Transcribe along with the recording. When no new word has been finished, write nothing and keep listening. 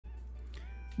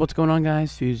What's going on,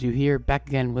 guys? Fuzu here, back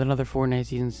again with another Fortnite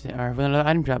season, or with another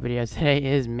item drop video. Today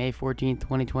is May 14th,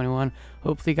 2021.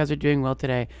 Hopefully you guys are doing well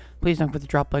today. Please don't forget to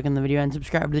drop a like on the video and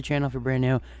subscribe to the channel if you're brand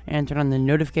new, and turn on the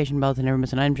notification bell to never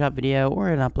miss an item drop video or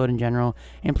an upload in general.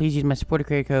 And please use my supporter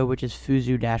creator code, which is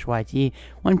Fuzu-YT,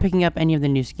 when picking up any of the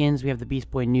new skins. We have the Beast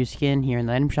Boy new skin here in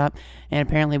the item shop, and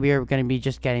apparently we are going to be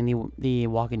just getting the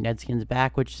Walking Dead skins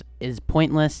back, which is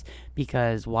pointless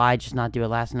because why just not do it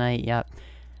last night?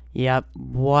 Yep,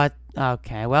 what?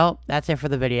 Okay, well, that's it for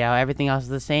the video. Everything else is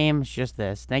the same, it's just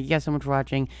this. Thank you guys so much for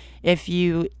watching. If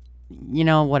you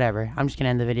know, whatever. I'm just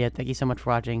gonna end the video. Thank you so much for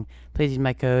watching. Please use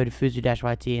my code,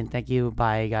 Fuzu-YT, and thank you.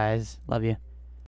 Bye, guys. Love you.